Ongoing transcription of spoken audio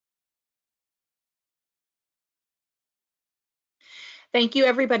Thank you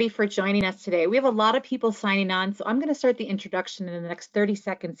everybody for joining us today. We have a lot of people signing on, so I'm going to start the introduction in the next 30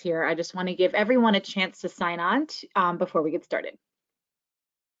 seconds here. I just want to give everyone a chance to sign on before we get started.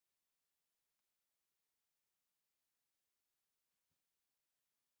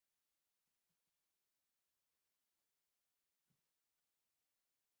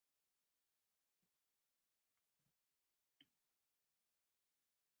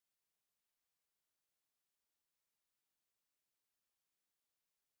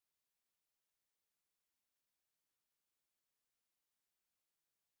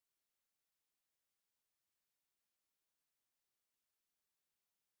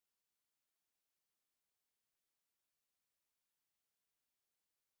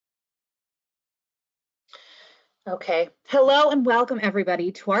 Okay, hello and welcome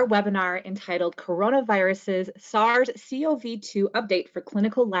everybody to our webinar entitled Coronaviruses SARS-CoV-2 Update for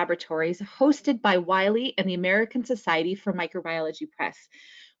Clinical Laboratories, hosted by Wiley and the American Society for Microbiology Press.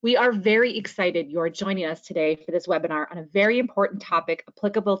 We are very excited you are joining us today for this webinar on a very important topic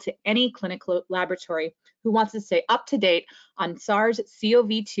applicable to any clinical laboratory who wants to stay up to date on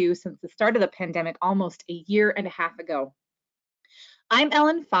SARS-CoV-2 since the start of the pandemic almost a year and a half ago. I'm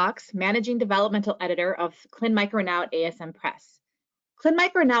Ellen Fox, Managing Developmental Editor of ClinMicroNow at ASM Press.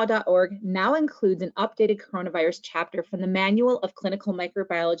 ClinMicroNow.org now includes an updated coronavirus chapter from the Manual of Clinical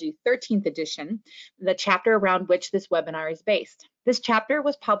Microbiology 13th edition, the chapter around which this webinar is based. This chapter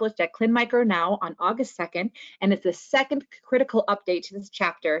was published at ClinMicroNow on August 2nd, and is the second critical update to this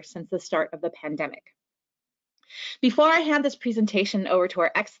chapter since the start of the pandemic. Before I hand this presentation over to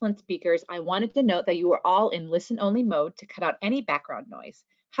our excellent speakers, I wanted to note that you are all in listen-only mode to cut out any background noise.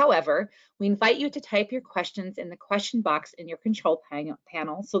 However, we invite you to type your questions in the question box in your control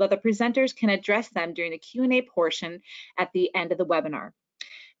panel so that the presenters can address them during the Q&A portion at the end of the webinar.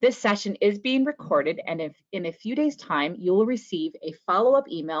 This session is being recorded, and in a few days' time, you will receive a follow-up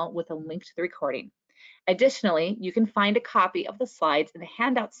email with a link to the recording. Additionally, you can find a copy of the slides in the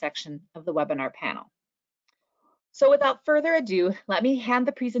handout section of the webinar panel. So without further ado, let me hand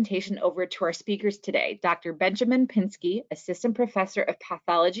the presentation over to our speakers today, Dr. Benjamin Pinsky, Assistant Professor of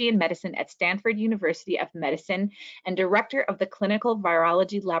Pathology and Medicine at Stanford University of Medicine and Director of the Clinical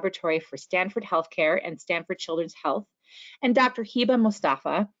Virology Laboratory for Stanford Healthcare and Stanford Children's Health, and Dr. Hiba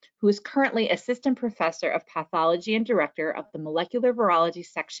Mostafa, who is currently Assistant Professor of Pathology and Director of the Molecular Virology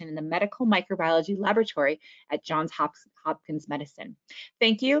Section in the Medical Microbiology Laboratory at Johns Hopkins Medicine.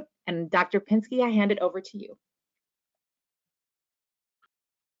 Thank you, and Dr. Pinsky, I hand it over to you.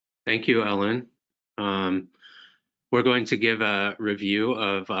 Thank you, Ellen. We're going to give a review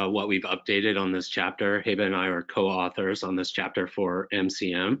of what we've updated on this chapter. Hiba and I are co-authors on this chapter for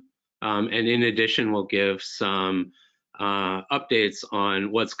MCM. And in addition, we'll give some updates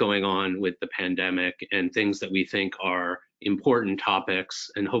on what's going on with the pandemic and things that we think are important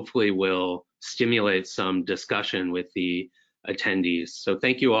topics, and hopefully will stimulate some discussion with the attendees. So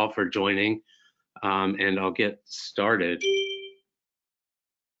thank you all for joining, and I'll get started.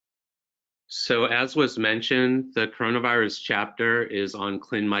 So as was mentioned, the coronavirus chapter is on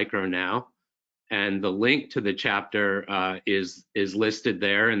ClinMicroNow, and the link to the chapter is listed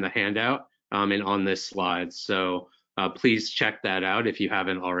there in the handout and on this slide. So please check that out if you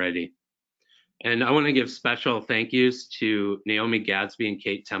haven't already. And I want to give special thank yous to Naomi Gadsby and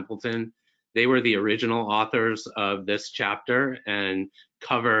Kate Templeton. They were the original authors of this chapter and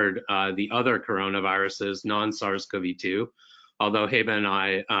covered the other coronaviruses, non-SARS-CoV-2. Although Hiba and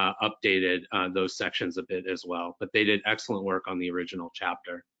I updated those sections a bit as well, but they did excellent work on the original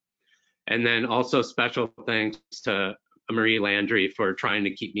chapter. And then also special thanks to Marie Landry for trying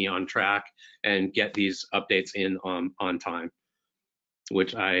to keep me on track and get these updates in on time,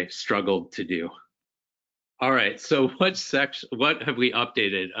 which I struggled to do. All right, so what have we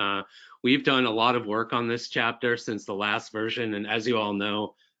updated? We've done a lot of work on this chapter since the last version, and as you all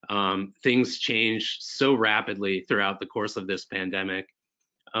know, things change so rapidly throughout the course of this pandemic.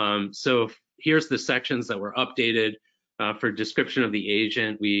 So here's the sections that were updated. For description of the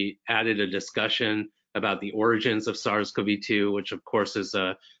agent, we added a discussion about the origins of SARS-CoV-2, which of course is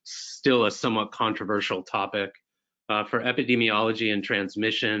still a somewhat controversial topic. For epidemiology and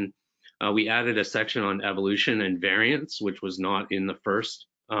transmission, we added a section on evolution and variants, which was not in the first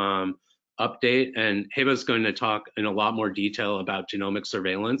update, and Hiba's going to talk in a lot more detail about genomic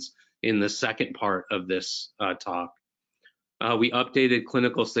surveillance in the second part of this talk. We updated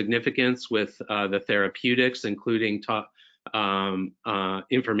clinical significance with the therapeutics, including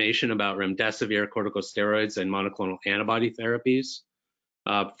information about remdesivir, corticosteroids, and monoclonal antibody therapies.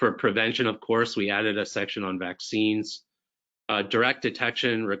 For prevention, of course, we added a section on vaccines. Direct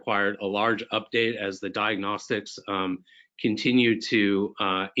detection required a large update as the diagnostics continue to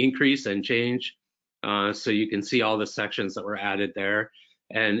increase and change. So you can see all the sections that were added there.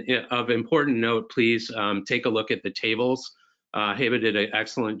 And of important note, please take a look at the tables. Heba did an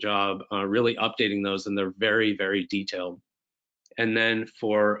excellent job really updating those, and they're very, very detailed. And then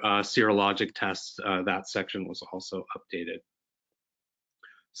for serologic tests, that section was also updated.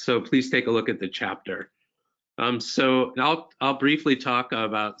 So please take a look at the chapter. So I'll briefly talk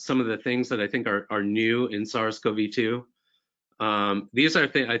about some of the things that I think are new in SARS-CoV-2. These are,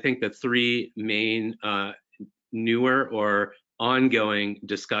 I think, the three main newer or ongoing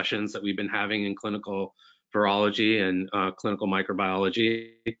discussions that we've been having in clinical virology and clinical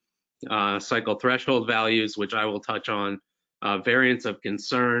microbiology. Cycle threshold values, which I will touch on, variants of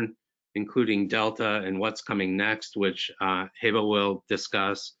concern, including Delta and what's coming next, which Heba will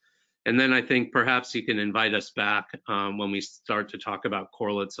discuss. And then I think perhaps you can invite us back when we start to talk about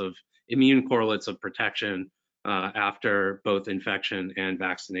correlates of immune correlates of protection after both infection and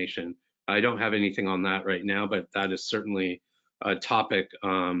vaccination. I don't have anything on that right now, but that is certainly a topic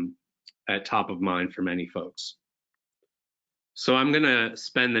at top of mind for many folks. So I'm going to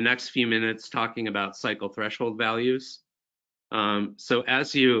spend the next few minutes talking about cycle threshold values. So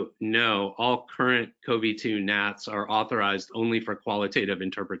as you know, all current CoV-2 NATs are authorized only for qualitative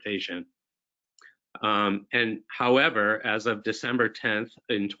interpretation. And however, as of December 10th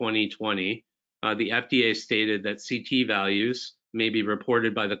in 2020, the FDA stated that CT values may be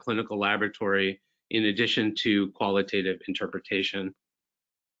reported by the clinical laboratory in addition to qualitative interpretation.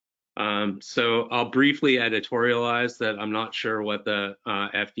 So I'll briefly editorialize that I'm not sure what the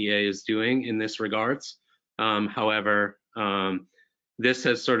FDA is doing in this regards. However, this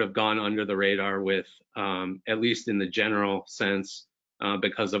has sort of gone under the radar with, at least in the general sense,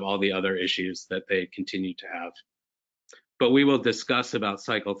 because of all the other issues that they continue to have. But we will discuss about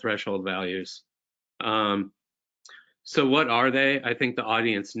cycle threshold values. So what are they? I think the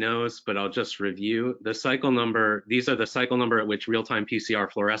audience knows, but I'll just review. The cycle number, these are the cycle number at which real-time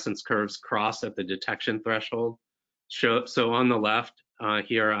PCR fluorescence curves cross at the detection threshold. So on the left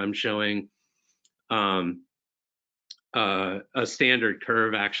here, I'm showing a standard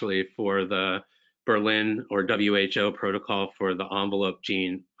curve actually for the Berlin or WHO protocol for the envelope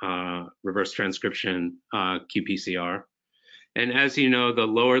gene reverse transcription qPCR. And as you know, the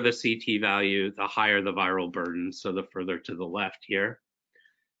lower the CT value, the higher the viral burden, so the further to the left here.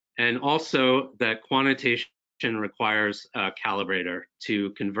 And also that quantitation requires a calibrator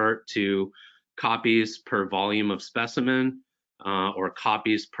to convert to copies per volume of specimen or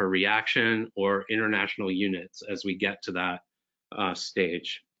copies per reaction or international units as we get to that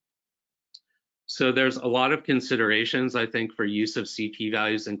stage. So there's a lot of considerations, I think, for use of CT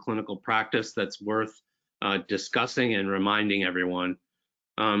values in clinical practice that's worth discussing and reminding everyone.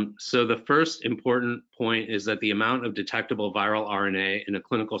 So the first important point is that the amount of detectable viral RNA in a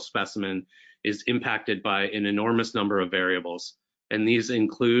clinical specimen is impacted by an enormous number of variables. And these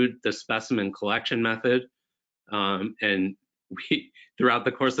include the specimen collection method. And throughout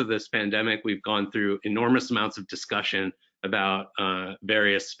the course of this pandemic, we've gone through enormous amounts of discussion about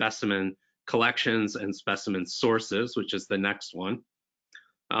various specimen collections and specimen sources, which is the next one.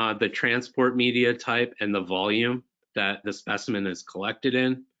 The transport media type and the volume that the specimen is collected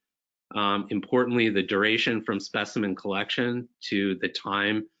in. Importantly, the duration from specimen collection to the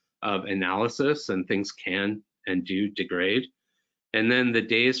time of analysis, and things can and do degrade. And then the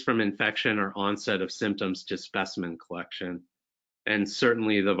days from infection or onset of symptoms to specimen collection. And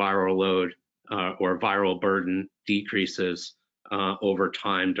certainly the viral load or viral burden decreases over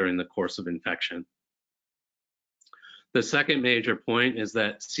time during the course of infection. The second major point is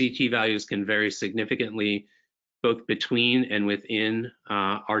that CT values can vary significantly both between and within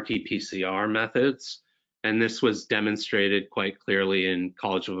RT-PCR methods. And this was demonstrated quite clearly in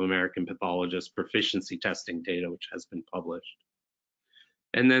College of American Pathologists proficiency testing data, which has been published.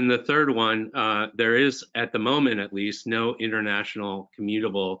 And then the third one, there is, at the moment at least, no international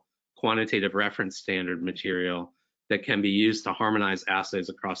commutable quantitative reference standard material that can be used to harmonize assays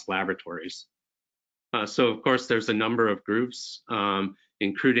across laboratories. So of course, there's a number of groups,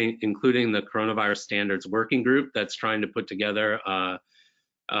 including the Coronavirus Standards Working Group that's trying to put together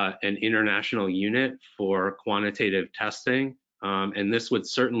an international unit for quantitative testing. And this would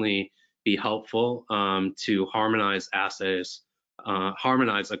certainly be helpful to harmonize assays,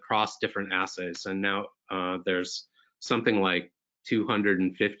 harmonize across different assays. And now there's something like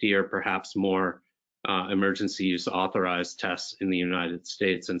 250 or perhaps more emergency use authorized tests in the United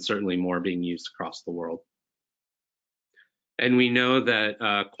States, and certainly more being used across the world. And we know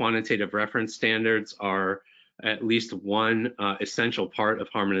that quantitative reference standards are at least one essential part of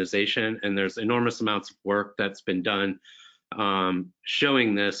harmonization, and there's enormous amounts of work that's been done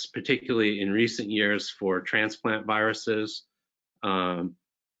showing this particularly in recent years for transplant viruses,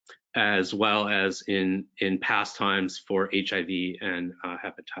 as well as in past times for HIV and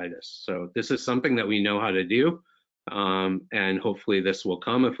hepatitis. So this is something that we know how to do, and hopefully this will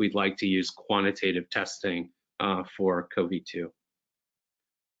come if we'd like to use quantitative testing for CoV-2.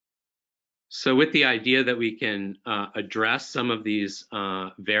 So with the idea that we can address some of these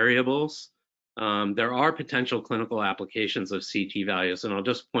variables, there are potential clinical applications of CT values, and I'll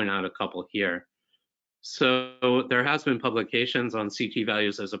just point out a couple here. So there has been publications on CT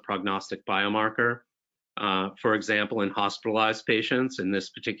values as a prognostic biomarker. For example, in hospitalized patients, in this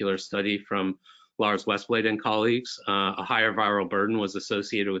particular study from Lars Westblad and colleagues, a higher viral burden was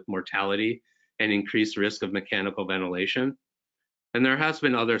associated with mortality and increased risk of mechanical ventilation. And there has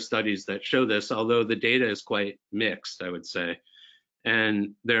been other studies that show this, although the data is quite mixed, I would say.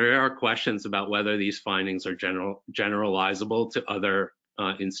 And there are questions about whether these findings are generalizable to other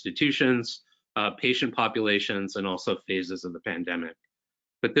institutions, patient populations, and also phases of the pandemic.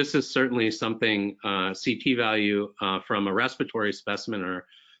 But this is certainly something, CT value from a respiratory specimen or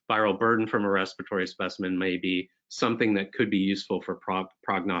viral burden from a respiratory specimen may be something that could be useful for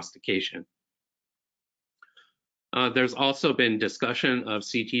prognostication. There's also been discussion of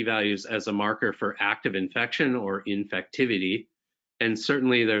CT values as a marker for active infection or infectivity. And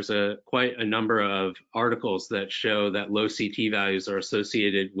certainly there's quite a number of articles that show that low CT values are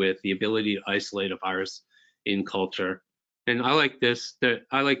associated with the ability to isolate a virus in culture. And I like this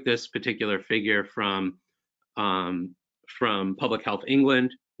particular figure from Public Health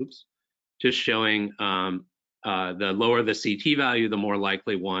England, just showing the lower the CT value, the more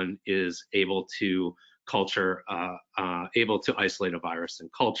likely one is able to isolate a virus in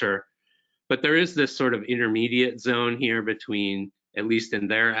culture. But there is this sort of intermediate zone here between, at least in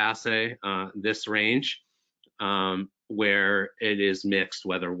their assay, this range, where it is mixed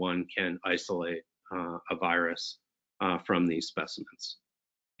whether one can isolate a virus from these specimens.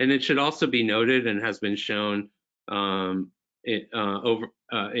 And it should also be noted, and has been shown in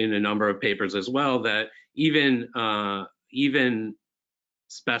a number of papers as well, that even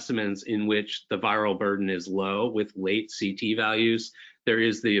specimens in which the viral burden is low with late CT values, there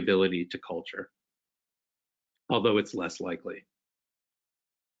is the ability to culture, although it's less likely.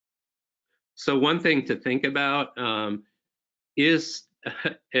 So one thing to think about is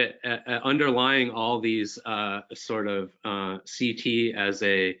underlying all these sort of CT as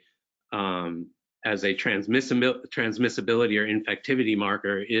a transmissibility or infectivity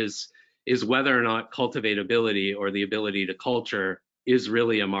marker is whether or not cultivatability or the ability to culture is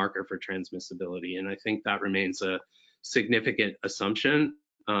really a marker for transmissibility. And I think that remains a significant assumption,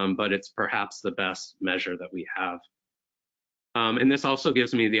 but it's perhaps the best measure that we have. And this also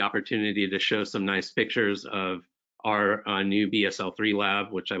gives me the opportunity to show some nice pictures of our new BSL-3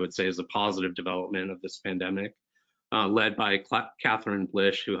 lab, which I would say is a positive development of this pandemic, led by Catherine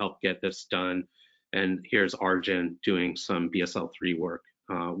Blish, who helped get this done. And here's Arjun doing some BSL-3 work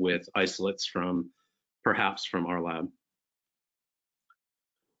with isolates perhaps from our lab.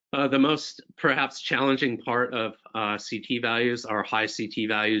 The most perhaps challenging part of CT values are high CT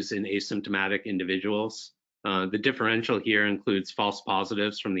values in asymptomatic individuals. The differential here includes false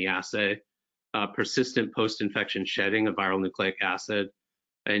positives from the assay, persistent post-infection shedding of viral nucleic acid,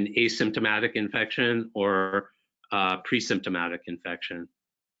 and asymptomatic infection or pre-symptomatic infection.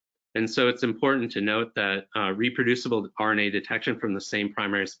 And so it's important to note that reproducible RNA detection from the same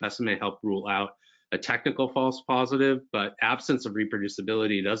primary specimen may help rule out a technical false positive, but absence of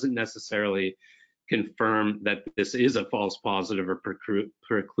reproducibility doesn't necessarily confirm that this is a false positive or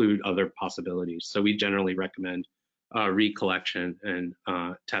preclude other possibilities. So we generally recommend recollection and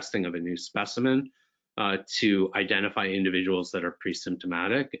testing of a new specimen to identify individuals that are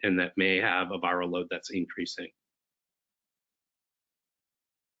pre-symptomatic and that may have a viral load that's increasing.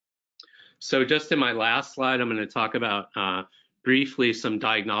 So just in my last slide, I'm going to talk about briefly some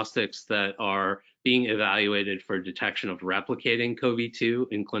diagnostics that are being evaluated for detection of replicating CoV-2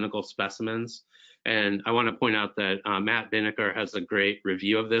 in clinical specimens. And I want to point out that Matt Binnicker has a great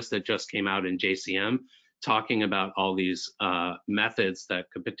review of this that just came out in JCM, talking about all these methods that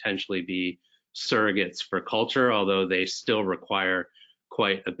could potentially be surrogates for culture, although they still require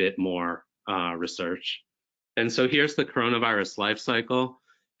quite a bit more research. And so here's the coronavirus life cycle.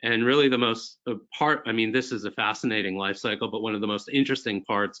 And really the most part, I mean, this is a fascinating life cycle, but one of the most interesting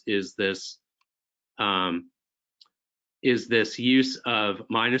parts is this use of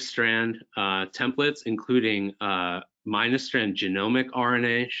minus strand templates, including minus strand genomic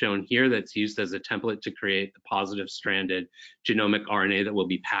RNA shown here that's used as a template to create the positive stranded genomic RNA that will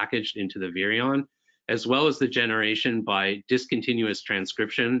be packaged into the virion. as well as the generation by discontinuous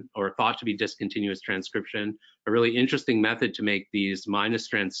transcription, or thought to be discontinuous transcription, a really interesting method to make these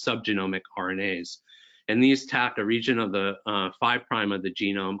minus-strand subgenomic RNAs. And these tack a region of the 5' of the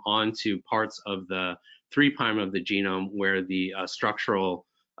genome onto parts of the 3' of the genome where the structural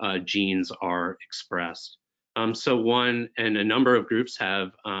genes are expressed. So one and a number of groups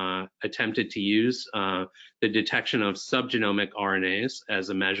have attempted to use the detection of subgenomic RNAs as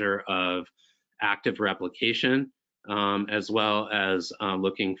a measure of active replication, as well as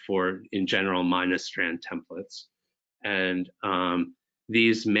looking for, in general, minus-strand templates. And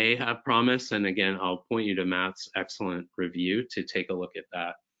these may have promise, and again, I'll point you to Matt's excellent review to take a look at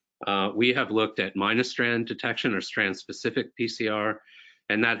that. We have looked at minus-strand detection, or strand-specific PCR,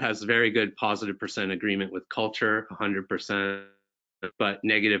 and that has very good positive % agreement with culture, 100%, but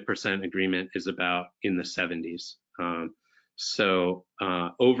negative % agreement is about in the 70s. So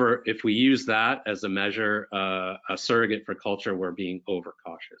if we use that as a measure, a surrogate for culture, we're being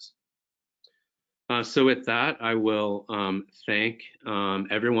overcautious. So with that, I will thank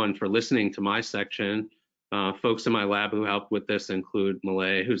everyone for listening to my section. Folks in my lab who helped with this include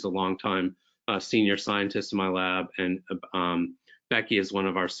Malay, who's a longtime senior scientist in my lab, and Becky is one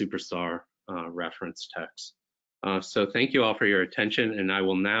of our superstar reference techs. So thank you all for your attention, and I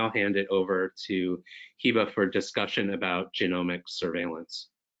will now hand it over to Hiba for discussion about genomic surveillance.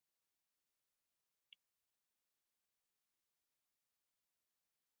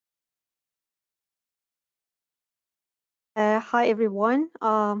 Hi, everyone.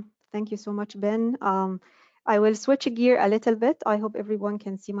 Thank you so much, Ben. I will switch gear a little bit. I hope everyone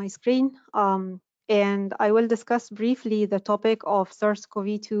can see my screen. And I will discuss briefly the topic of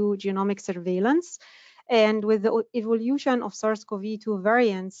SARS-CoV-2 genomic surveillance. And with the evolution of SARS-CoV-2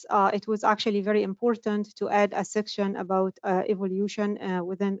 variants, it was actually very important to add a section about evolution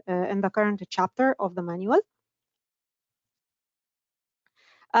in the current chapter of the manual.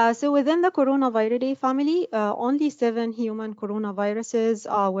 So within the coronavirus family, only 7 human coronaviruses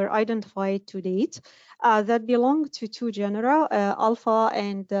were identified to date that belong to 2 genera, alpha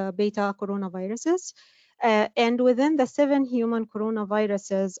and beta coronaviruses. And within the 7 human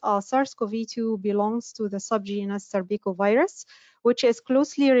coronaviruses, SARS-CoV-2 belongs to the subgenus Sarbecovirus, which is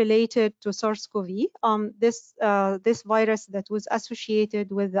closely related to SARS-CoV, this virus that was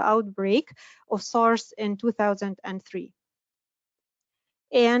associated with the outbreak of SARS in 2003.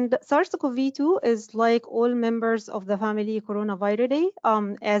 And SARS-CoV-2 is like all members of the family Coronavirus.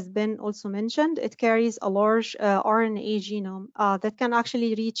 As Ben also mentioned, it carries a large RNA genome that can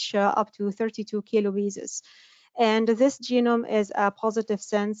actually reach up to 32 kilobases. And this genome is a positive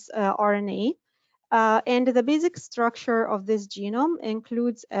sense RNA. And the basic structure of this genome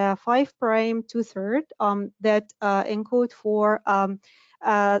includes a 5' 2/3 that encode for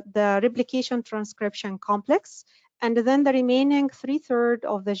the replication transcription complex. And then the remaining 3/3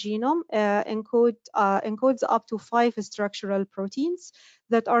 of the genome encodes up to 5 structural proteins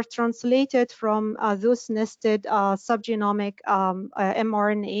that are translated from those nested subgenomic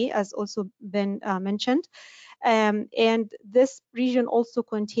mRNA, as also been mentioned. And this region also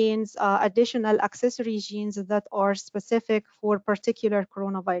contains additional accessory genes that are specific for particular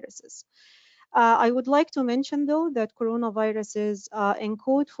coronaviruses. I would like to mention, though, that coronaviruses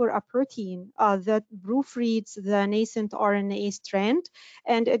encode for a protein that proofreads the nascent RNA strand,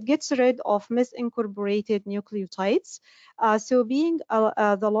 and it gets rid of misincorporated nucleotides. So being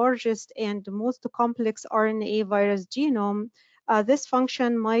the largest and most complex RNA virus genome, this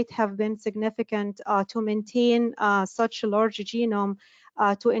function might have been significant to maintain such a large genome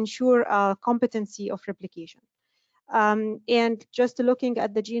to ensure competency of replication. And just looking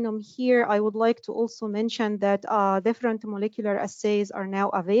at the genome here, I would like to also mention that different molecular assays are now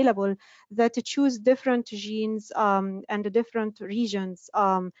available that choose different genes and different regions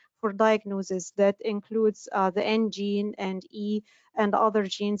for diagnosis. That includes the N gene and E and other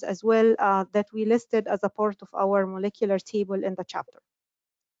genes as well that we listed as a part of our molecular table in the chapter.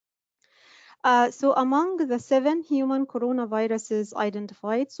 So among the 7 human coronaviruses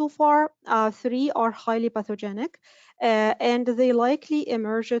identified so far, 3 are highly pathogenic, and they likely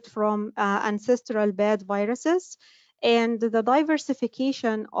emerged from ancestral bad viruses. And the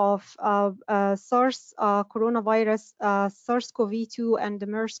diversification of SARS coronavirus, SARS-CoV-2 and the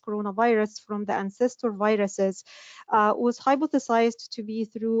MERS coronavirus from the ancestor viruses was hypothesized to be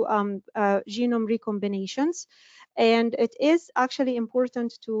through genome recombinations. And it is actually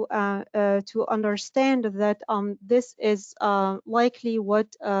important to understand that this is likely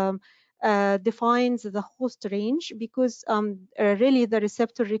what defines the host range, because really the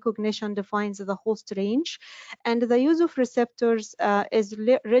receptor recognition defines the host range, and the use of receptors is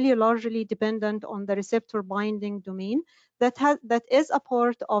really largely dependent on the receptor binding domain that is a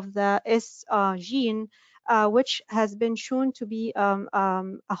part of the S gene, which has been shown to be a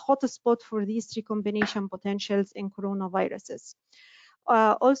hotspot for these recombination potentials in coronaviruses.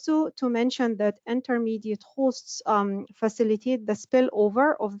 Also to mention that intermediate hosts facilitate the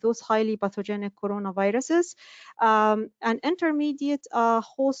spillover of those highly pathogenic coronaviruses. An intermediate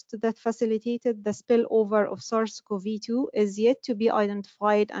host that facilitated the spillover of SARS-CoV-2 is yet to be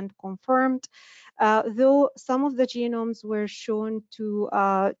identified and confirmed, though some of the genomes were shown to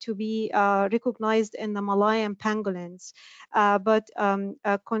be recognized in the Malayan pangolins, but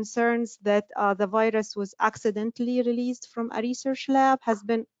concerns that the virus was accidentally released from a research lab has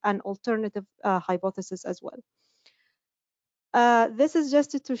been an alternative hypothesis as well. This is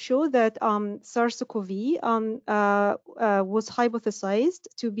just to show that SARS-CoV was hypothesized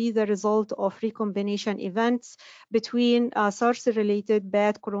to be the result of recombination events between SARS-related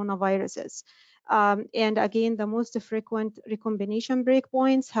bad coronaviruses. And again, the most frequent recombination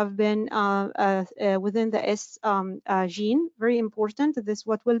breakpoints have been within the S gene. Very important. This is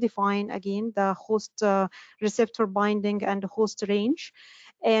what will define, again, the host receptor binding and host range.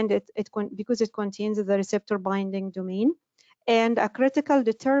 And because it contains the receptor binding domain. And a critical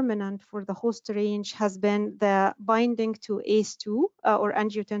determinant for the host range has been the binding to ACE2 or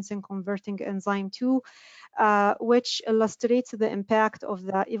angiotensin converting enzyme 2, which illustrates the impact of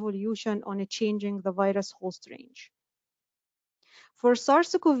the evolution on changing the virus host range. For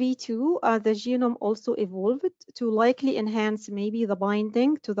SARS-CoV-2, the genome also evolved to likely enhance maybe the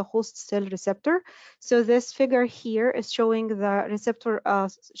binding to the host cell receptor. So this figure here is showing the receptor,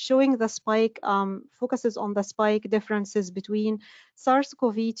 showing the spike, focuses on the spike differences between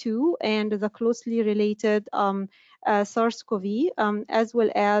SARS-CoV-2 and the closely related SARS-CoV, as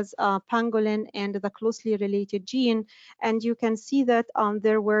well as pangolin and the closely related gene. And you can see that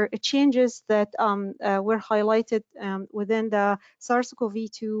there were changes that were highlighted within the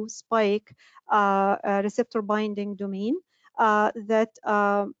SARS-CoV-2 spike receptor binding domain that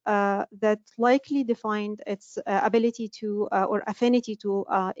likely defined its ability to or affinity to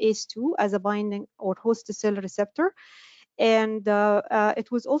ACE2 as a binding or host cell receptor. And it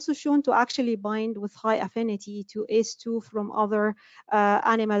was also shown to actually bind with high affinity to ACE2 from other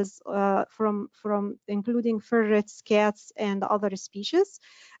animals, from including ferrets, cats, and other species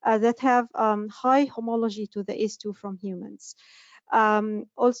that have high homology to the ACE2 from humans.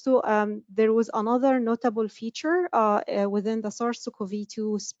 Also, there was another notable feature within the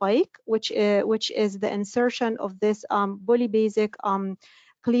SARS-CoV-2 spike, which is the insertion of this polybasic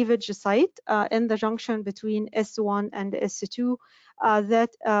cleavage site in the junction between S1 and S2 that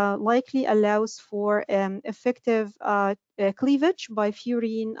likely allows for effective cleavage by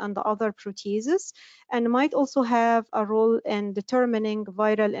furin and other proteases, and might also have a role in determining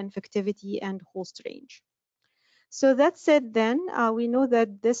viral infectivity and host range. So that said, then we know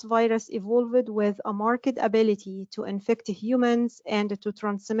that this virus evolved with a marked ability to infect humans and to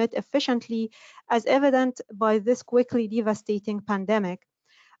transmit efficiently, as evident by this quickly devastating pandemic.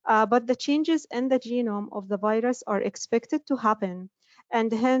 But the changes in the genome of the virus are expected to happen,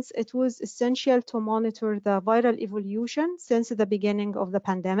 and hence it was essential to monitor the viral evolution since the beginning of the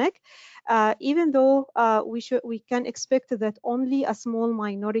pandemic, even though we can expect that only a small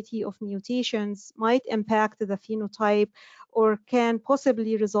minority of mutations might impact the phenotype or can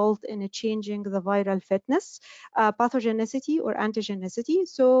possibly result in a changing the viral fitness, pathogenicity, or antigenicity.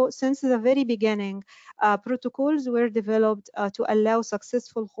 So since the very beginning, protocols were developed to allow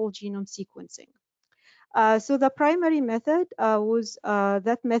successful whole genome sequencing. So the primary method was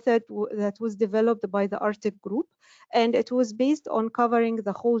that method that was developed by the Arctic group, and it was based on covering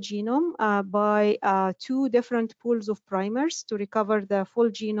the whole genome by 2 different pools of primers to recover the full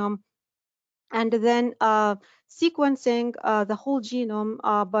genome, and then sequencing the whole genome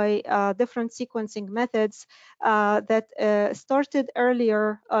by different sequencing methods that started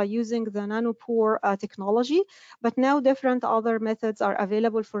earlier using the nanopore technology, but now different other methods are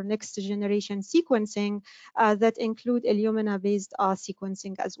available for next generation sequencing that include Illumina-based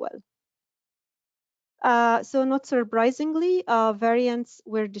sequencing as well. So not surprisingly, variants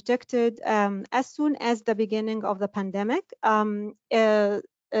were detected as soon as the beginning of the pandemic.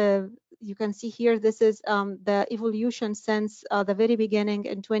 You can see here, this is the evolution since the very beginning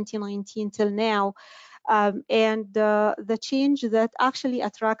in 2019 till now. And the change that actually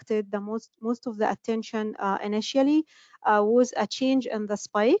attracted the most of the attention initially was a change in the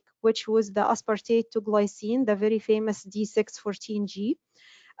spike, which was the aspartate to glycine, the very famous D614G.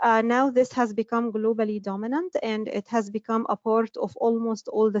 Now this has become globally dominant, and it has become a part of almost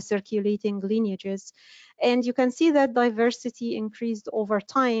all the circulating lineages. And you can see that diversity increased over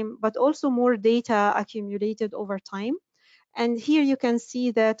time, but also more data accumulated over time. And here you can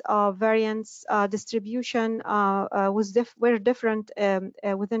see that variance distribution were different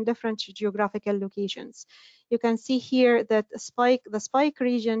within different geographical locations. You can see here that the spike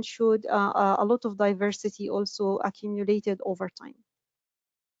region showed a lot of diversity also accumulated over time.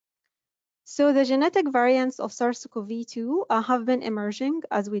 So the genetic variants of SARS-CoV-2 have been emerging,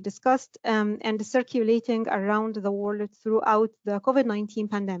 as we discussed, and circulating around the world throughout the COVID-19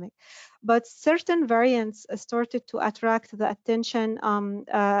 pandemic. But certain variants started to attract the attention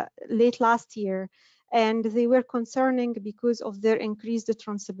late last year, and they were concerning because of their increased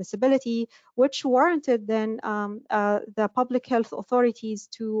transmissibility, which warranted then the public health authorities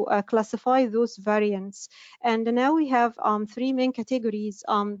to classify those variants. And now we have three main categories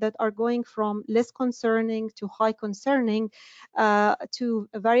that are going from less concerning to high concerning to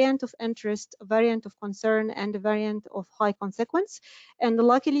a variant of interest, a variant of concern, and a variant of high consequence. And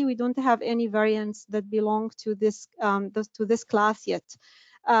luckily, we don't have any variants that belong to this class yet.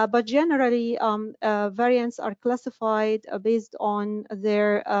 But generally, variants are classified based on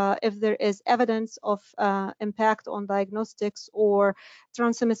their if there is evidence of impact on diagnostics or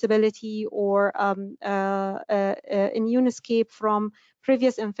transmissibility or immune escape from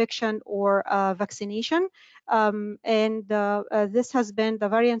previous infection or vaccination. And this has been, the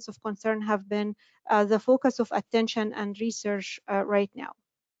variants of concern have been the focus of attention and research right now.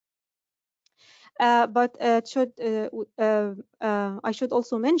 But I should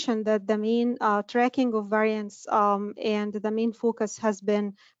also mention that the main tracking of variants and the main focus has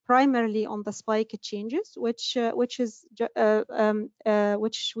been primarily on the spike changes, which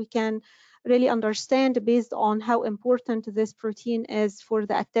we can really understand based on how important this protein is for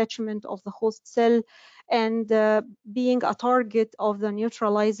the attachment of the host cell and being a target of the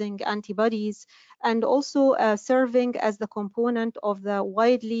neutralizing antibodies, and also serving as the component of the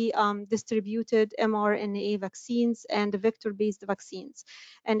widely distributed mRNA vaccines and vector-based vaccines.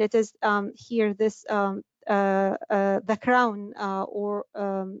 And it is here this the crown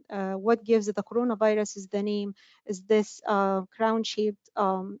what gives the coronavirus is the name is this crown-shaped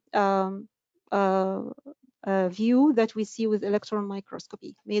view that we see with electron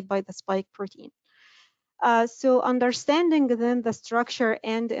microscopy made by the spike protein. So understanding then the structure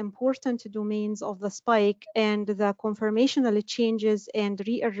and important domains of the spike and the conformational changes and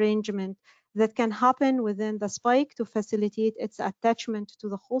rearrangement that can happen within the spike to facilitate its attachment to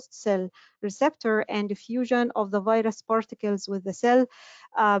the host cell receptor and fusion of the virus particles with the cell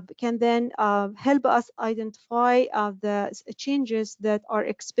can then help us identify the changes that are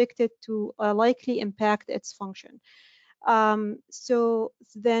expected to likely impact its function. So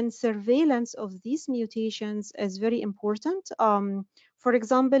then surveillance of these mutations is very important. For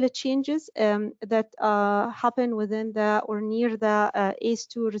example, changes that happen within the or near the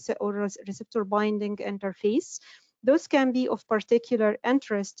ACE2 receptor binding interface. Those can be of particular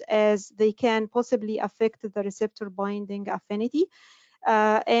interest as they can possibly affect the receptor binding affinity.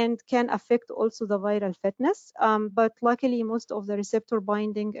 And can affect also the viral fitness. But luckily, most of the receptor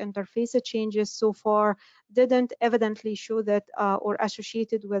binding interface changes so far didn't evidently show that or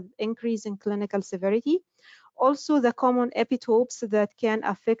associated with increase in clinical severity. Also, the common epitopes that can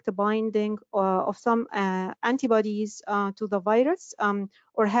affect the binding of some antibodies to the virus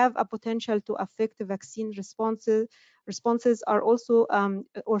or have a potential to affect the vaccine responses are also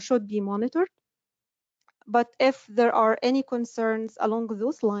or should be monitored. But if there are any concerns along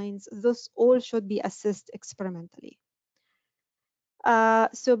those lines, those all should be assessed experimentally.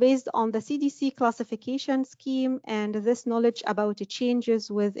 So based on the CDC classification scheme and this knowledge about the changes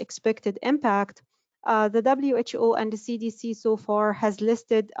with expected impact, the WHO and the CDC so far has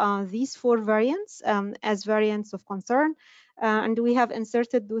listed these 4 variants as variants of concern, and we have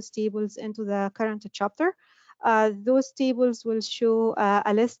inserted those tables into the current chapter. Those tables will show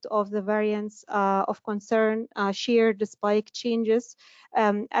a list of the variants of concern shared spike changes,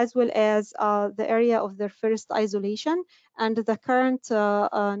 as well as the area of their first isolation and the current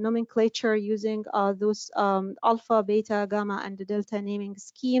nomenclature using those alpha, beta, gamma, and delta naming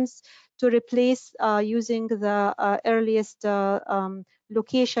schemes to replace using the earliest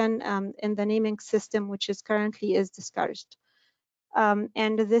location in the naming system, which is currently is discouraged.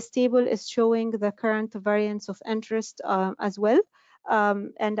 And this table is showing the current variants of interest as well.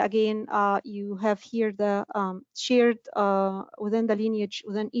 And again, you have here the shared within the lineage,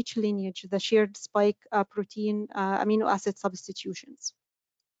 within each lineage, the shared spike protein amino acid substitutions.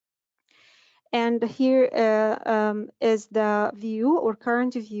 And here is the view or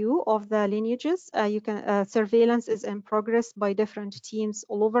current view of the lineages. Surveillance is in progress by different teams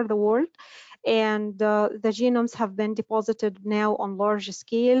all over the world, and the genomes have been deposited now on large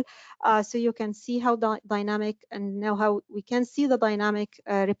scale. So you can see how dynamic, and now how we can see the dynamic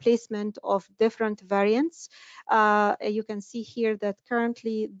replacement of different variants. You can see here that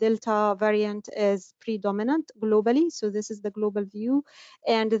currently Delta variant is predominant globally. So this is the global view.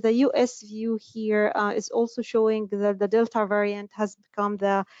 And the US view here is also showing that the Delta variant has become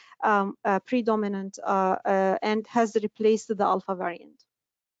the predominant and has replaced the Alpha variant.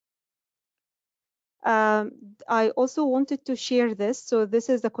 I also wanted to share this. So this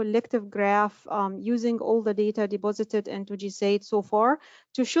is the collective graph using all the data deposited into GSAID so far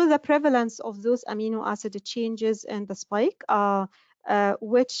to show the prevalence of those amino acid changes in the spike,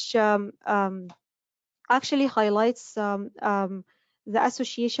 which actually highlights the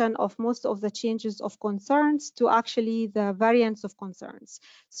association of most of the changes of concerns to actually the variants of concerns.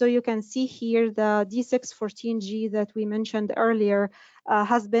 So you can see here the D614G that we mentioned earlier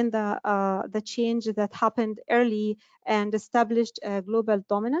has been the change that happened early and established global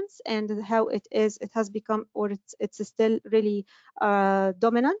dominance, and how it has become, or it's still really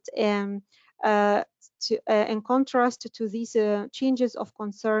dominant. And in contrast to these changes of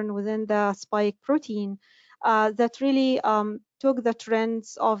concern within the spike protein, that really took the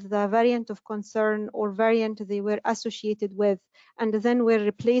trends of the variant of concern or variant they were associated with, and then were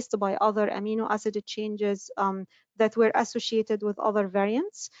replaced by other amino acid changes that were associated with other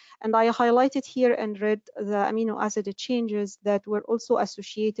variants. And I highlighted here in red the amino acid changes that were also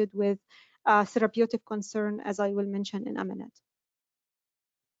associated with therapeutic concern, as I will mention in a minute.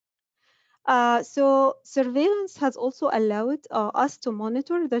 So surveillance has also allowed us to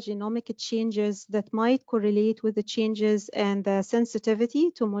monitor the genomic changes that might correlate with the changes and the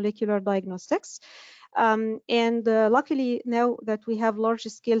sensitivity to molecular diagnostics. And luckily, now that we have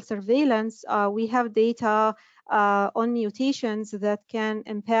large-scale surveillance, we have data on mutations that can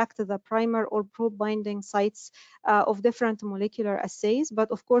impact the primer or probe binding sites of different molecular assays.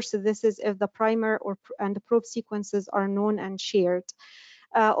 But of course, this is if the primer and the probe sequences are known and shared.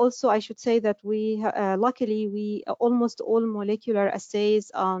 Also, I should say that luckily, almost all molecular assays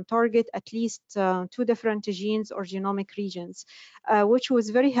target at least 2 different genes or genomic regions, which was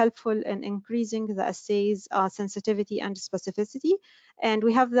very helpful in increasing the assay's sensitivity and specificity. And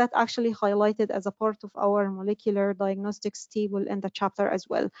we have that actually highlighted as a part of our molecular diagnostics table in the chapter as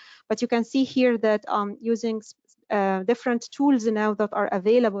well. But you can see here that using different tools now that are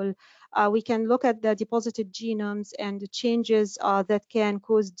available, we can look at the deposited genomes and the changes that can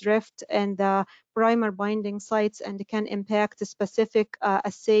cause drift in the primer binding sites and can impact the specific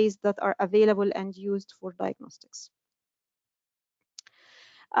assays that are available and used for diagnostics.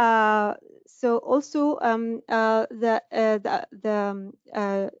 So also the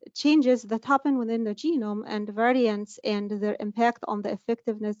changes that happen within the genome and variants and their impact on the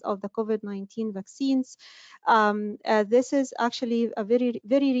effectiveness of the COVID-19 vaccines. This is actually a very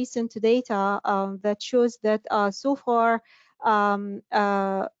recent data that shows that so far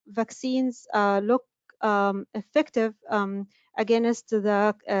vaccines look effective against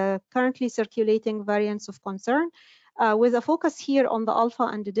the currently circulating variants of concern. With a focus here on the Alpha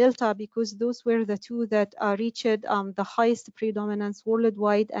and the Delta, because those were the 2 that reached the highest predominance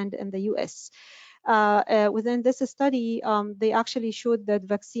worldwide and in the US. Within this study, they actually showed that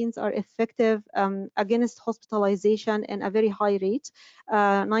vaccines are effective against hospitalization in a very high rate,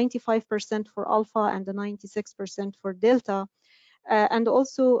 95% for Alpha and 96% for Delta. And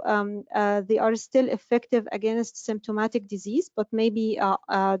also they are still effective against symptomatic disease, but maybe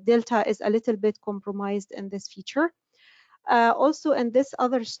Delta is a little bit compromised in this feature. Also, in this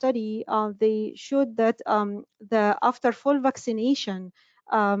other study, they showed that after full vaccination,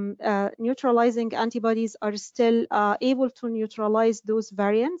 neutralizing antibodies are still able to neutralize those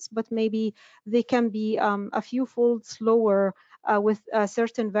variants, but maybe they can be a few fold slower with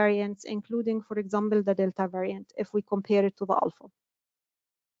certain variants, including, for example, the Delta variant, if we compare it to the Alpha.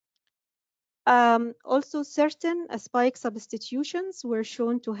 Also, certain spike substitutions were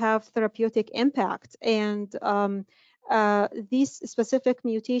shown to have therapeutic impact, and these specific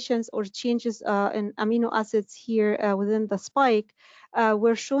mutations or changes in amino acids here within the spike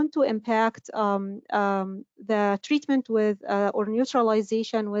were shown to impact the treatment with or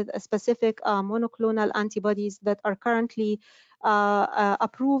neutralization with a specific monoclonal antibodies that are currently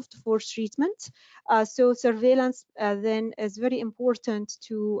approved for treatment. So surveillance then is very important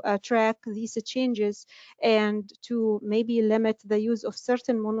to track these changes and to maybe limit the use of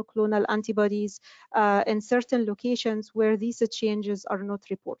certain monoclonal antibodies in certain locations where these changes are not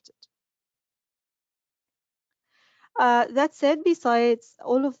reported. That said, besides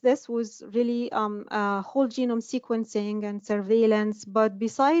all of this was really whole genome sequencing and surveillance, but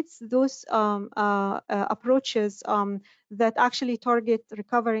besides those approaches that actually target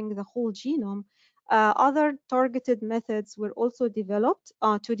recovering the whole genome, other targeted methods were also developed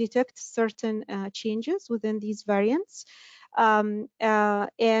to detect certain changes within these variants. And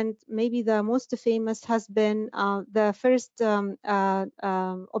maybe the most famous has been the first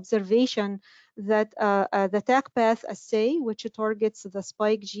observation that the tag path assay, which targets the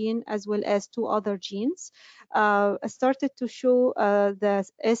spike gene as well as two other genes, started to show the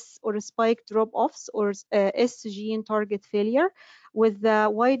S or spike drop-offs or S gene target failure with the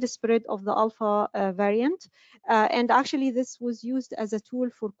widespread of the alpha variant. And actually, this was used as a tool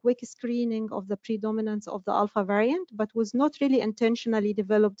for quick screening of the predominance of the alpha variant, but was not really intentionally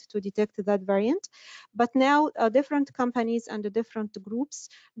developed to detect that variant. But now, different companies and different groups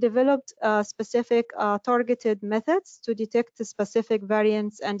developed specific targeted methods to detect the specific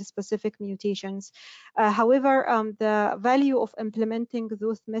variants and specific mutations. However, the value of implementing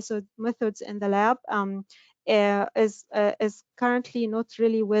those methods in the lab is currently not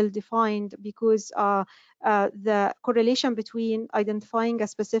really well defined, because the correlation between identifying a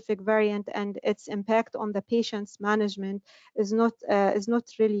specific variant and its impact on the patient's management is not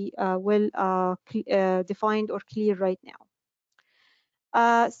really well defined or clear right now.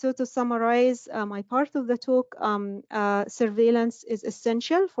 So to summarize my part of the talk, surveillance is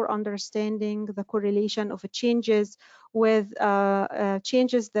essential for understanding the correlation of changes with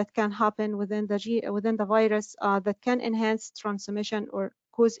changes that can happen within the virus that can enhance transmission or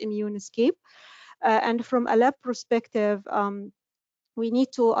cause immune escape. And from a lab perspective, we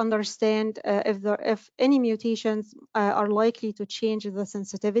need to understand if any mutations are likely to change the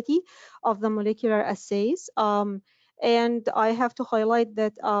sensitivity of the molecular assays. And I have to highlight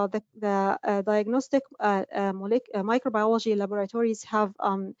that the diagnostic microbiology laboratories have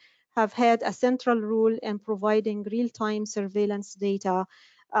had a central role in providing real-time surveillance data.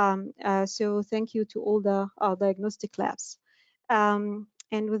 So thank you to all the diagnostic labs.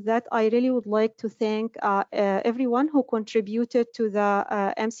 And with that, I really would like to thank everyone who contributed to the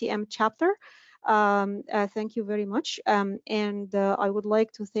MCM chapter. Thank you very much. And I would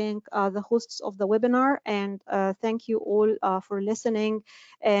like to thank the hosts of the webinar, and thank you all for listening.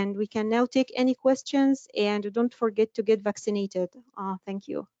 And we can now take any questions, and don't forget to get vaccinated. Thank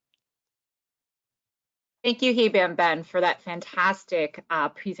you. Thank you, Heba and Ben, for that fantastic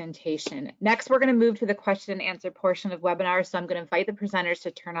presentation. Next, we're going to move to the question and answer portion of webinar. So I'm going to invite the presenters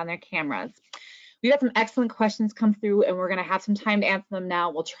to turn on their cameras. We've got some excellent questions come through, and we're going to have some time to answer them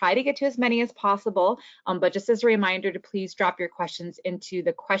now. We'll try to get to as many as possible, but just as a reminder to please drop your questions into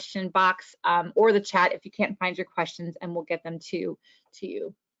the question box or the chat if you can't find your questions, and we'll get them to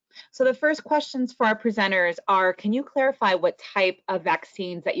you. So the first questions for our presenters are, can you clarify what type of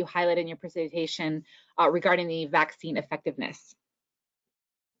vaccines that you highlight in your presentation regarding the vaccine effectiveness?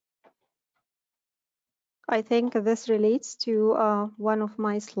 I think this relates to one of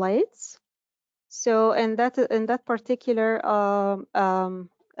my slides. So in that particular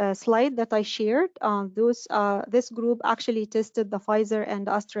slide that I shared, this group actually tested the Pfizer and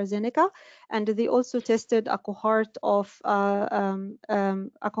AstraZeneca, and they also tested a cohort of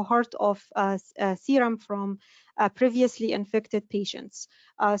serum from previously infected patients.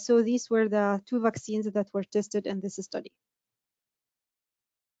 So these were the two vaccines that were tested in this study.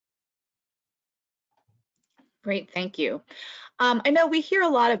 Great, thank you. I know we hear a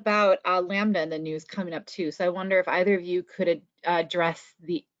lot about Lambda in the news coming up too, so I wonder if either of you could address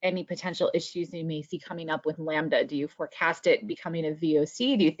any potential issues you may see coming up with Lambda. Do you forecast it becoming a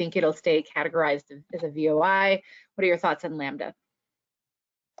VOC? Do you think it'll stay categorized as a VOI? What are your thoughts on Lambda?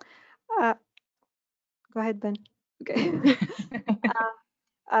 Go ahead, Ben. Okay.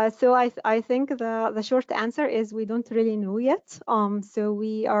 So I think the short answer is we don't really know yet. So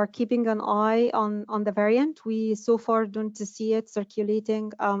we are keeping an eye on the variant. We so far don't see it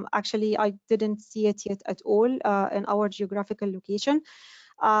circulating. Actually, I didn't see it yet at all in our geographical location.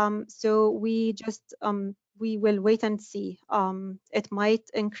 So we just we will wait and see. It might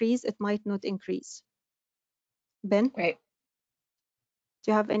increase, it might not increase. Ben? Great.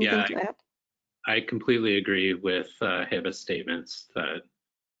 Do you have anything to add? I completely agree with Heba's statements that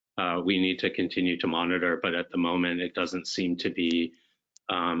we need to continue to monitor, but at the moment it doesn't seem to be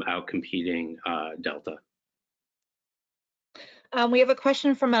outcompeting Delta. We have a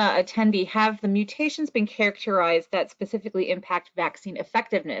question from an attendee. Have the mutations been characterized that specifically impact vaccine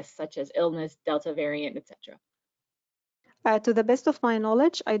effectiveness, such as illness, Delta variant, etc.? To the best of my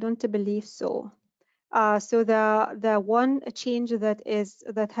knowledge, I don't believe so. So the one change that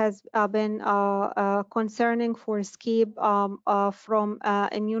has been concerning for escape from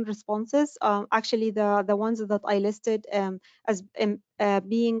immune responses, actually the ones that I listed as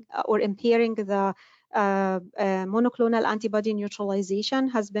being or impairing the monoclonal antibody neutralization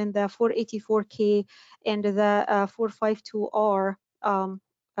has been the 484K and the 452R.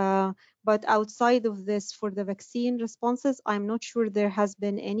 But outside of this, for the vaccine responses, I'm not sure there has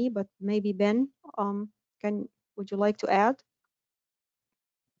been any, but maybe Ben, would you like to add?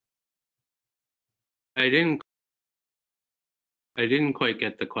 I didn't quite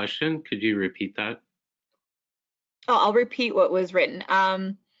get the question. Could you repeat that? Oh, I'll repeat what was written.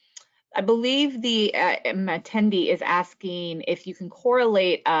 I believe the attendee is asking if you can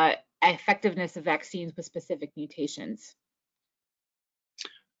correlate effectiveness of vaccines with specific mutations.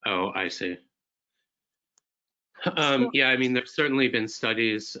 Oh, I see. So, Yeah, I mean, there's certainly been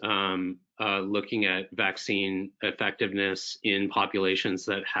studies looking at vaccine effectiveness in populations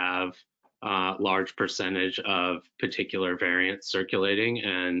that have large percentage of particular variants circulating.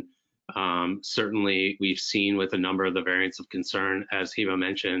 And certainly we've seen with a number of the variants of concern, as Hiba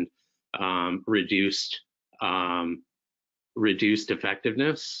mentioned, reduced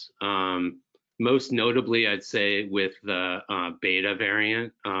effectiveness. Most notably, I'd say with the beta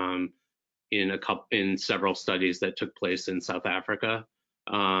variant, in several studies that took place in South Africa.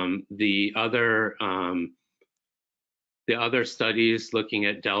 The other studies looking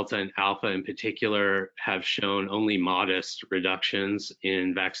at Delta and Alpha in particular have shown only modest reductions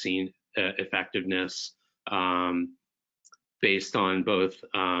in vaccine effectiveness based on both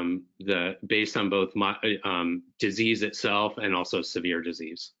disease itself and also severe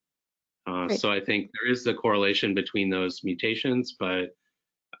disease. So I think there is the correlation between those mutations, but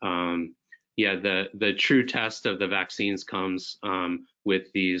yeah, the true test of the vaccines comes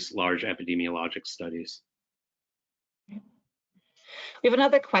with these large epidemiologic studies. We have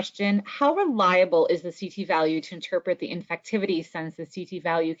another question. How reliable is the CT value to interpret the infectivity, since the CT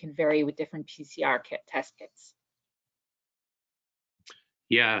value can vary with different PCR test kits?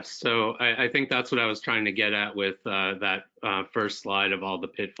 Yeah, so I think that's what I was trying to get at with that first slide of all the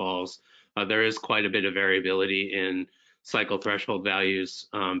pitfalls. There is quite a bit of variability in cycle threshold values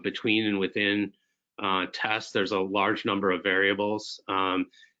between and within tests. There's a large number of variables. And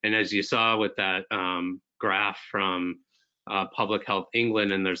as you saw with that graph from Public Health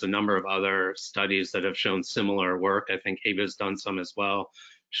England, and there's a number of other studies that have shown similar work. I think Hiba's done some as well,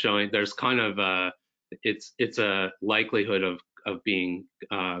 showing there's kind of it's a likelihood of being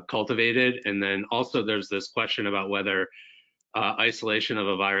cultivated. And then also there's this question about whether isolation of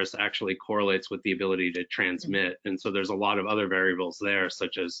a virus actually correlates with the ability to transmit. And so there's a lot of other variables there,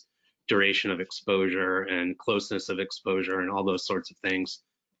 such as duration of exposure and closeness of exposure and all those sorts of things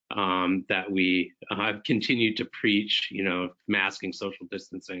that we have continued to preach, you know, masking, social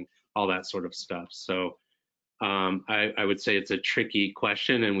distancing, all that sort of stuff. So I would say it's a tricky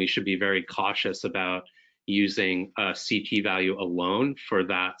question, and we should be very cautious about using a CT value alone for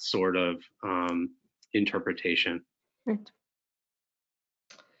that sort of interpretation. right.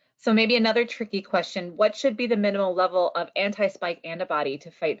 So maybe another tricky question, what should be the minimal level of anti-spike antibody to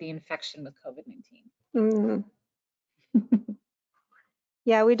fight the infection with COVID-19?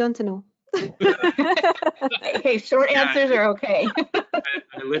 Yeah, we don't know. Hey, short answers are okay.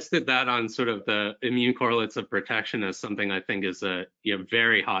 I listed that on sort of the immune correlates of protection as something I think is a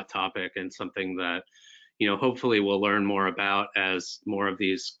very hot topic, and something that hopefully we'll learn more about as more of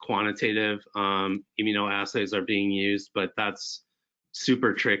these quantitative immunoassays are being used, but that's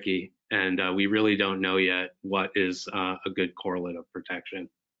super tricky, and we really don't know yet what is a good correlate of protection.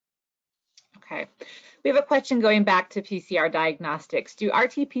 Okay, we have a question going back to PCR diagnostics. Do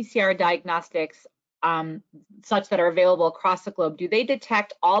RT-PCR diagnostics such that are available across the globe, do they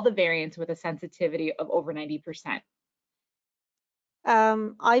detect all the variants with a sensitivity of over 90%?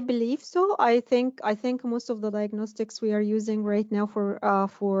 I believe so. I think most of the diagnostics we are using right now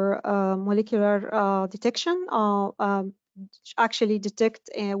for molecular detection actually detect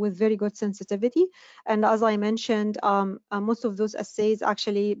with very good sensitivity. And as I mentioned, most of those assays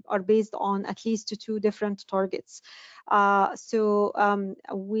actually are based on at least 2 different targets. So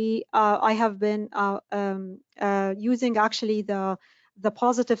I have been using actually the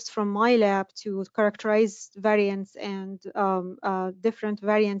positives from my lab to characterize variants and different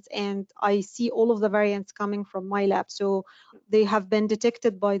variants, and I see all of the variants coming from my lab. So they have been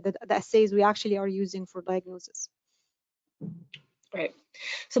detected by the assays we actually are using for diagnosis. Right.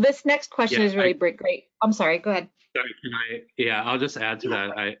 So this next question is really great. I'm sorry, go ahead. Sorry, I'll just add to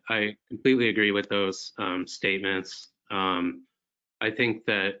that. I completely agree with those statements. I think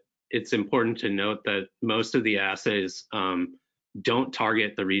that it's important to note that most of the assays don't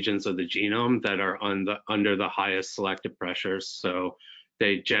target the regions of the genome that are under the highest selective pressures. So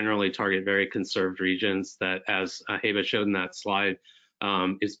they generally target very conserved regions that, as Heba showed in that slide,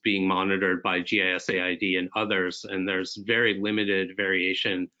 is being monitored by GISAID and others. And there's very limited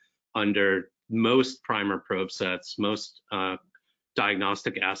variation under most primer probe sets. Most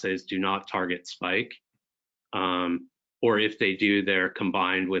diagnostic assays do not target spike. Or if they do, they're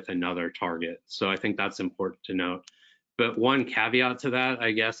combined with another target. So I think that's important to note. But one caveat to that,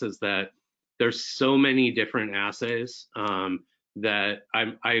 I guess, is that there's so many different assays that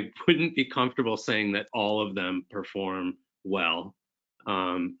I wouldn't be comfortable saying that all of them perform well.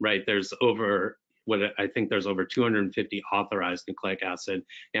 Right? There's over I think there's over 250 authorized nucleic acid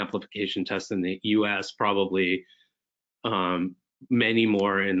amplification tests in the U.S. Probably many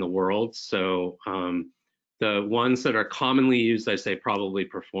more in the world. So the ones that are commonly used, I say, probably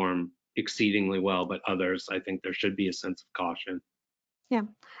perform exceedingly well, but others, I think there should be a sense of caution. Yeah,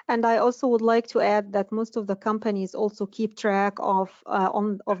 and I also would like to add that most of the companies also keep track of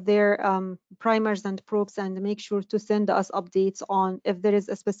their primers and probes and make sure to send us updates on if there is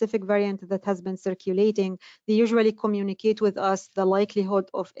a specific variant that has been circulating. They usually communicate with us the likelihood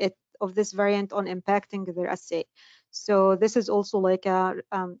of this variant on impacting their assay. So this is also like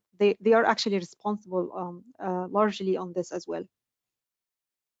they are actually responsible largely on this as well.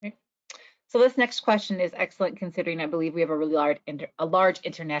 So this next question is excellent, considering I believe we have a really large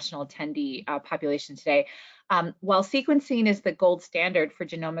international attendee population today. While sequencing is the gold standard for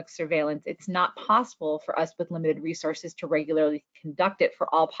genomic surveillance, it's not possible for us with limited resources to regularly conduct it for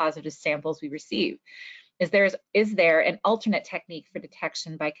all positive samples we receive. Is there an alternate technique for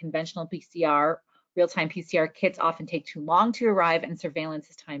detection by conventional PCR? Real-time PCR kits often take too long to arrive, and surveillance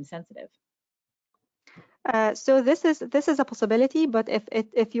is time sensitive. So this is a possibility, but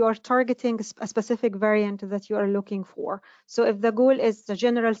if you are targeting a specific variant that you are looking for, so if the goal is the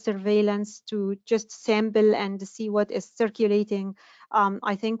general surveillance to just sample and see what is circulating,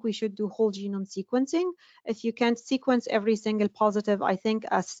 I think we should do whole genome sequencing. If you can't sequence every single positive, I think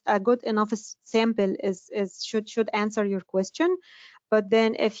a good enough sample should answer your question. But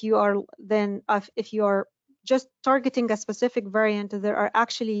then if you are just targeting a specific variant, there are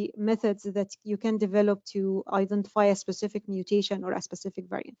actually methods that you can develop to identify a specific mutation or a specific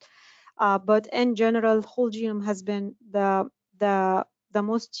variant. But in general, whole genome has been the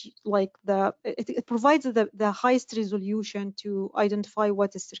most, like it provides the highest resolution to identify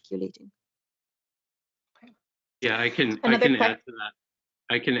what is circulating. Yeah, I can add to that.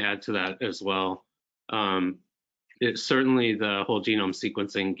 I can add to that as well. Certainly the whole genome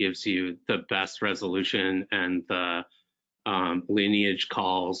sequencing gives you the best resolution and the lineage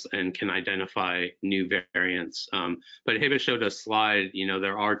calls and can identify new variants. But Heba showed a slide,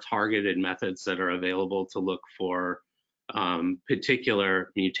 there are targeted methods that are available to look for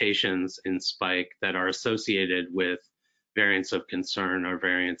particular mutations in spike that are associated with variants of concern or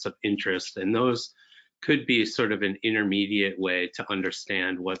variants of interest. And those could be sort of an intermediate way to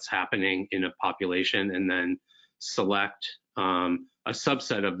understand what's happening in a population and then select a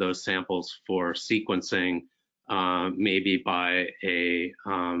subset of those samples for sequencing, maybe by a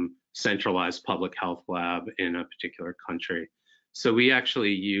centralized public health lab in a particular country. So we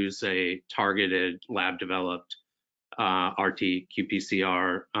actually use a targeted lab-developed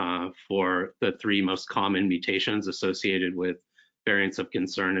RT-qPCR for the 3 most common mutations associated with variants of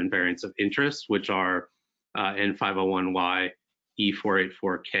concern and variants of interest, which are N501Y,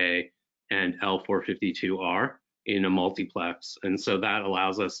 E484K, and L452R in a multiplex. And so that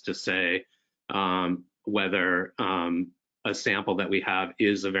allows us to say whether a sample that we have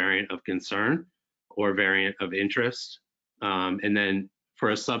is a variant of concern or variant of interest. And then for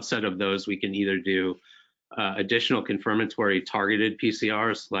a subset of those, we can either do additional confirmatory targeted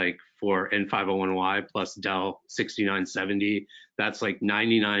PCRs, like for N501Y plus Del 6970, that's like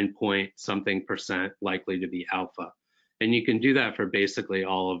 99 point something % likely to be alpha. And you can do that for basically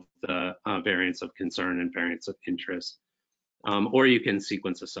all of the variants of concern and variants of interest. Or you can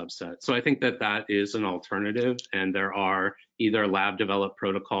sequence a subset. So I think that that is an alternative, and there are either lab developed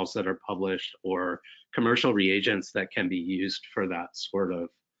protocols that are published or commercial reagents that can be used for that sort of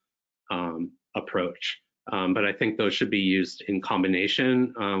approach. But I think those should be used in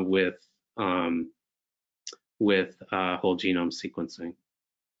combination with whole genome sequencing.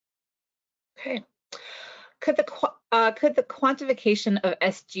 Okay. Could the quantification of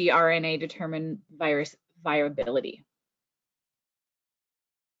sgRNA determine virus viability?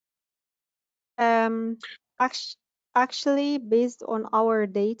 Actually, based on our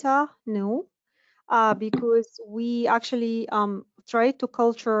data, no. Because we actually tried to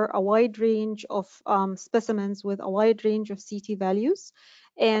culture a wide range of specimens with a wide range of CT values,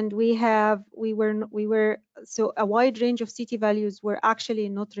 and so a wide range of CT values were actually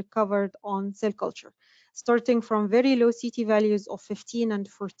not recovered on cell culture, starting from very low CT values of 15 and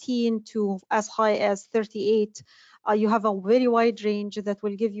 14 to as high as 38. You have a very wide range that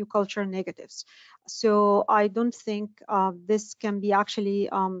will give you culture negatives. So I don't think this can be actually,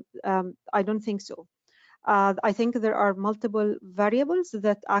 I don't think so. I think there are multiple variables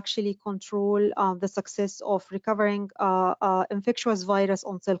that actually control the success of recovering infectious virus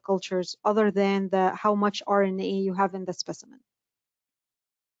on cell cultures, other than how much RNA you have in the specimen.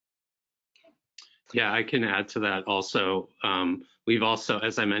 Yeah, I can add to that also. We've also,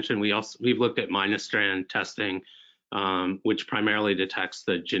 as I mentioned, we've looked at minus strand testing, which primarily detects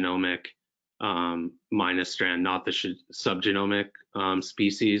the genomic minus strand, not the subgenomic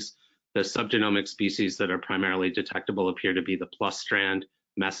species. The subgenomic species that are primarily detectable appear to be the plus strand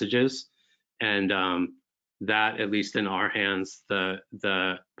messages. And that, at least in our hands, the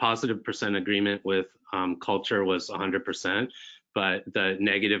positive percent agreement with culture was 100%, but the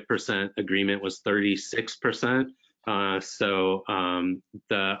negative percent agreement was 36%. So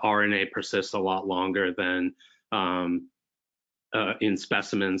the RNA persists a lot longer than in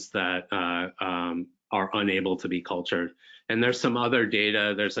specimens that are unable to be cultured. And there's some other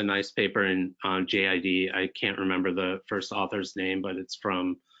data. There's a nice paper in JID. I can't remember the first author's name, but it's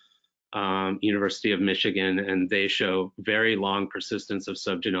from University of Michigan, and they show very long persistence of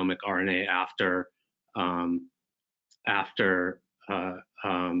subgenomic RNA after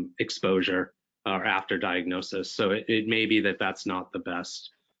exposure or after diagnosis. So it may be that that's not the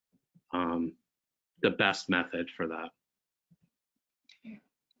best method for that.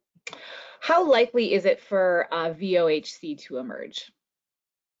 How likely is it for VOHC to emerge?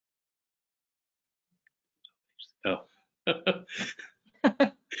 Oh,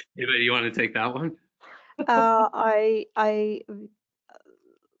 Eva, you want to take that one? I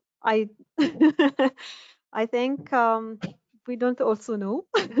I think we don't also know.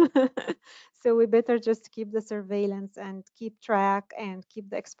 So we better just keep the surveillance and keep track and keep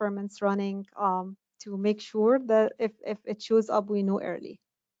the experiments running to make sure that if it shows up, we know early.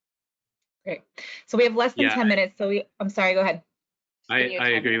 Great. So we have less than 10 minutes. So I'm sorry, go ahead. I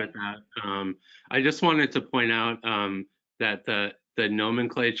agree with that. I just wanted to point out that the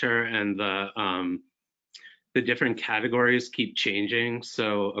nomenclature and the different categories keep changing.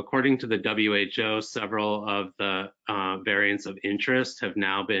 So according to the WHO, several of the variants of interest have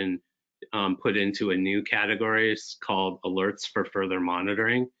now been put into a new category called alerts for further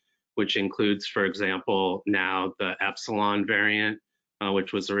monitoring, which includes, for example, now the Epsilon variant,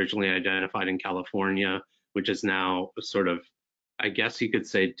 which was originally identified in California, which is now sort of, I guess you could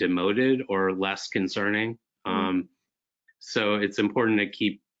say, demoted or less concerning. So it's important to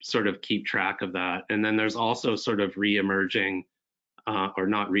keep track of that. And then there's also sort of re-emerging, or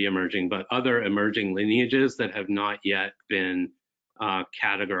not re-emerging, but other emerging lineages that have not yet been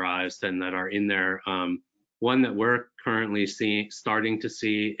categorized and that are in there. One that we're currently starting to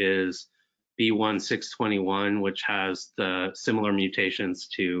see is B1621, which has the similar mutations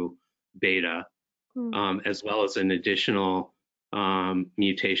to beta, as well as an additional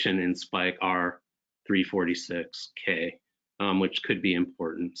mutation in spike R346K. Which could be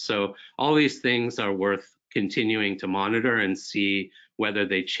important. So all these things are worth continuing to monitor and see whether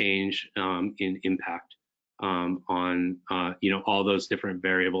they change in impact on all those different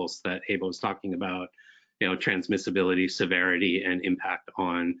variables that Eva was talking about, transmissibility, severity, and impact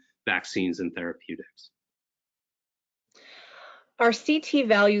on vaccines and therapeutics. Are CT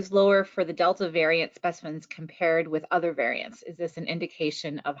values lower for the Delta variant specimens compared with other variants? Is this an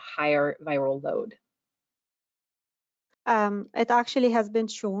indication of higher viral load? It actually has been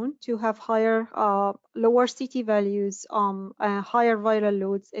shown to have lower CT values, higher viral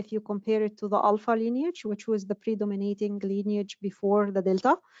loads if you compare it to the alpha lineage, which was the predominating lineage before the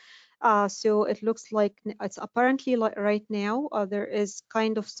Delta. So it looks like it's apparently, like right now, there is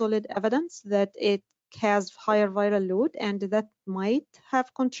kind of solid evidence that it has higher viral load, and that might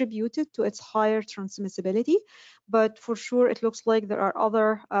have contributed to its higher transmissibility. But for sure, it looks like there are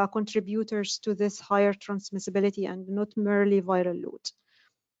other contributors to this higher transmissibility and not merely viral load.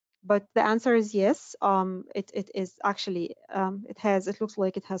 But the answer is yes. It is actually, it looks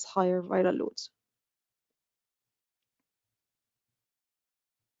like it has higher viral loads.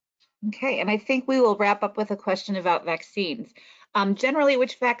 Okay, and I think we will wrap up with a question about vaccines. Generally,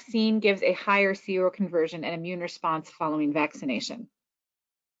 which vaccine gives a higher seroconversion and immune response following vaccination?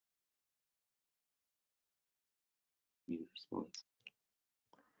 Immune response.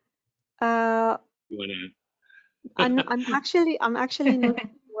 Uh, You want to? I'm actually not sure.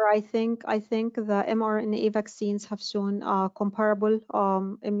 I think the mRNA vaccines have shown comparable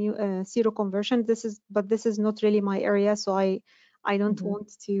seroconversion. This is not really my area, so I don't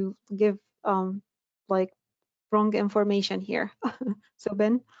want to give like wrong information here. So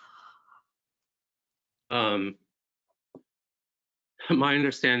Ben? My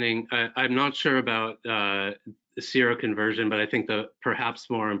understanding, I'm not sure about seroconversion, but I think the perhaps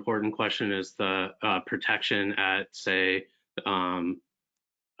more important question is the protection at, say,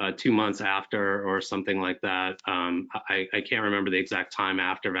 2 months after or something like that. I can't remember the exact time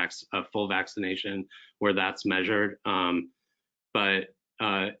after full vaccination where that's measured. But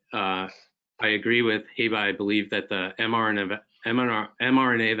I agree with Heba. I believe that the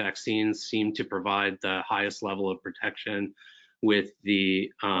mRNA vaccines seem to provide the highest level of protection, with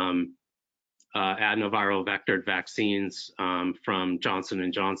the adenoviral vectored vaccines from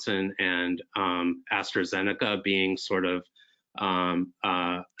Johnson & Johnson and AstraZeneca being sort of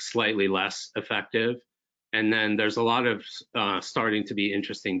slightly less effective. And then there's a lot of starting to be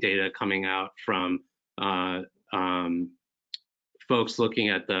interesting data coming out from folks looking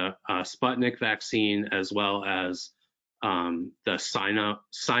at the Sputnik vaccine, as well as the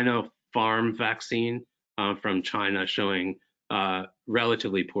Sinopharm vaccine from China, showing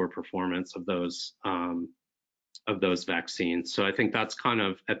relatively poor performance of those vaccines. So I think that's kind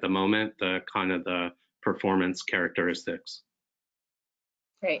of, at the moment, the performance characteristics.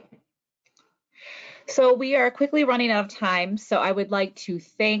 Great. So we are quickly running out of time, so I would like to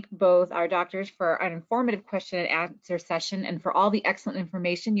thank both our doctors for an informative question and answer session, and for all the excellent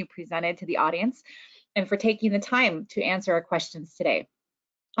information you presented to the audience, and for taking the time to answer our questions today.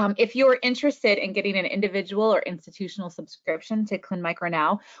 If you are interested in getting an individual or institutional subscription to ClinMicro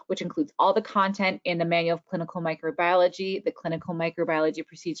Now, which includes all the content in the Manual of Clinical Microbiology, the Clinical Microbiology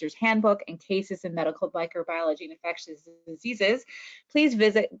Procedures Handbook, and Cases in Medical Microbiology and Infectious Diseases, please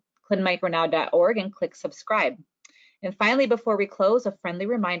visit clinmicronow.org and click subscribe. And finally, before we close, a friendly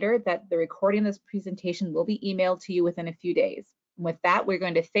reminder that the recording of this presentation will be emailed to you within a few days. And with that, we're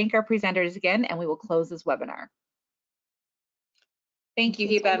going to thank our presenters again, and we will close this webinar. Thank you,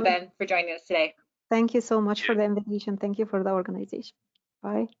 Heba and Ben, for joining us today. Thank you so much for the invitation. Thank you for the organization.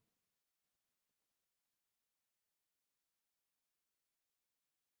 Bye.